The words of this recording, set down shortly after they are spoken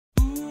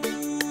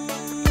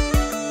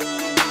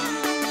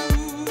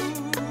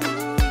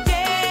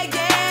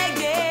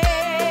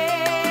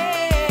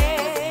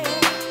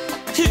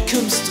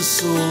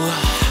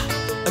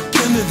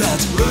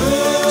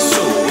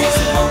So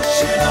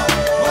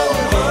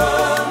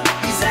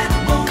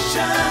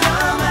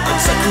I'm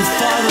second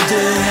final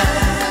day.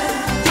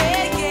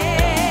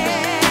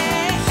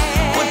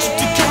 Want you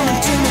to come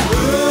into me.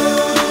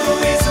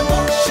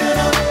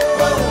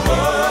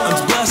 I'm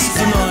blessed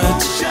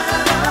tonight.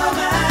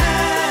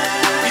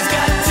 He's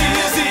got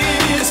tears in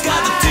his,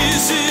 got the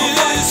tears in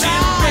his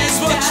eyes.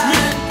 Watch me.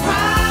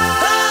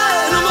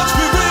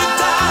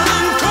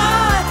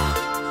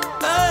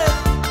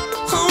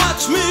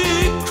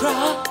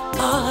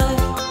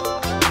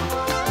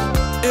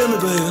 Hear me,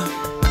 baby.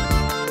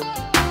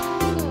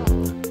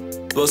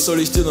 Was soll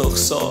ich dir noch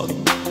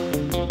sagen?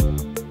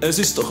 Es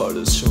ist doch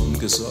alles schon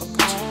gesagt.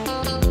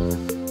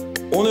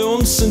 Ohne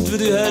uns sind wir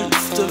die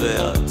Hälfte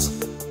wert.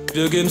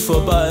 Wir gehen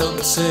vorbei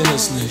und sehen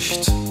es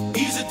nicht.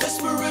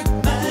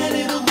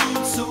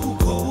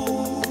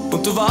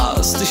 Und du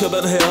weißt, ich hab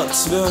ein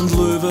Herz wie ein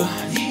Löwe.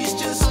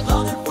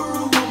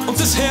 Und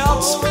das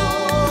Herz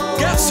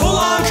geht so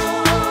lang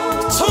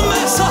zum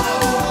Messer,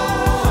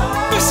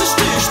 bis es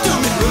sticht in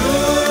mich.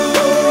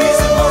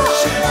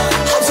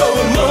 I'm so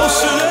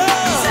emotional.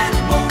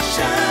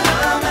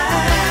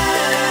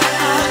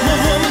 My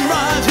woman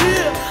right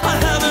here, I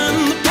have her in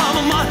the palm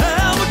of my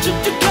hand. Would you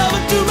come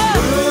to me?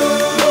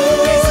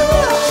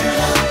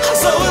 I'm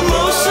so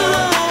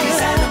emotional.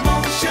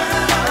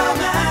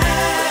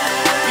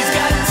 He's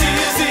got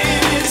tears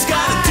in his,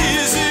 got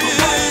tears in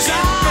his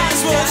eyes.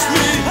 Watch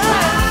me,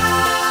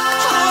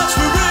 watch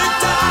me break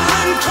down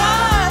and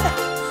cry.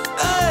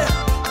 Hey,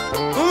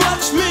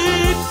 watch me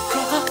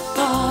cry.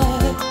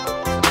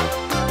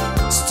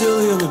 Still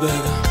hear me,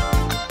 baby.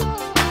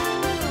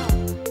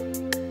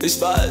 Ich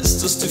weiß,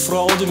 dass die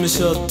Frau, die mich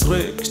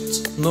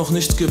erträgt, noch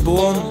nicht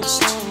geboren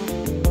ist.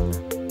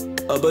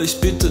 Aber ich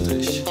bitte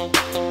dich,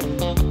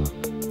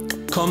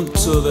 komm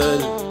zur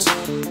Welt.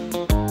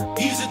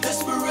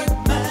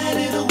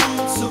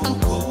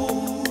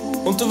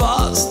 Und du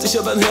weißt, ich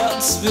hab ein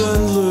Herz wie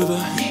ein Löwe.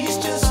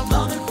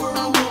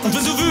 Und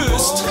wenn du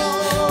willst,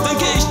 dann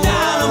geh ich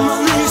down on my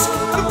knees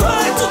and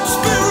pray to the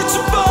spirits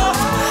above.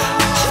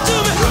 Do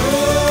me.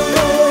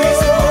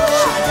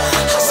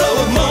 I'm so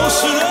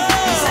emotional.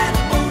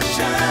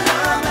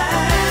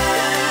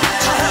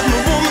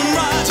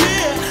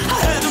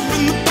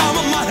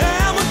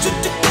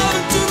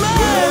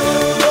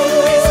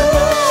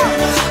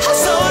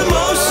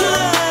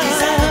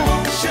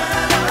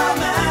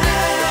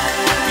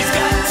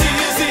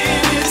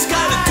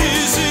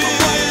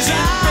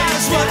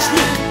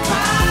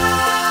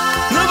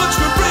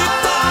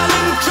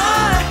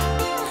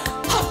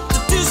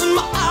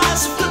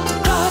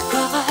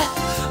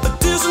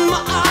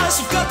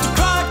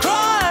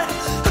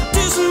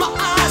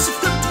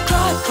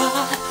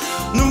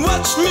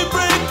 Watch me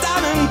break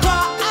down and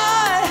cry.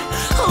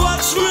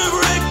 Watch me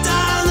break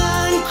down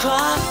and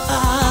cry.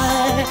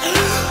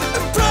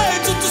 And pray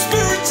to the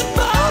spirits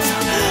above.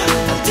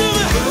 Do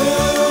it.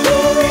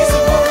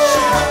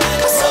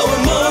 I'm so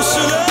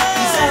emotional.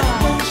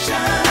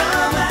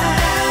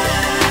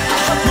 I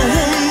have my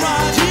woman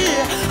right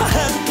here. I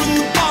have it in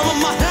the palm of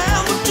my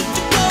hand. Would you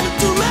come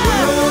to me?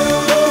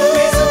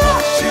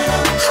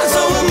 I'm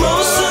so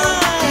emotional.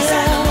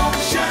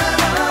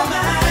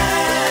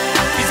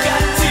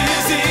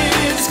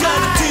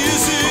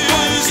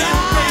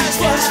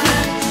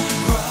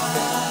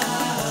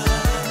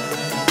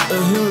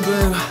 Hier,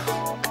 Baby,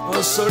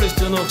 was soll ich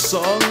dir noch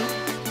sagen?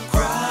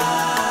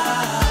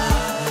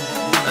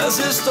 Es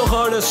ist doch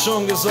alles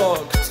schon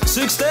gesagt.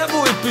 Siehst du,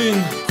 wo ich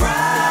bin?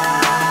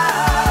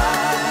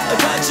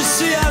 Can't you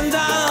see I'm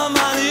down?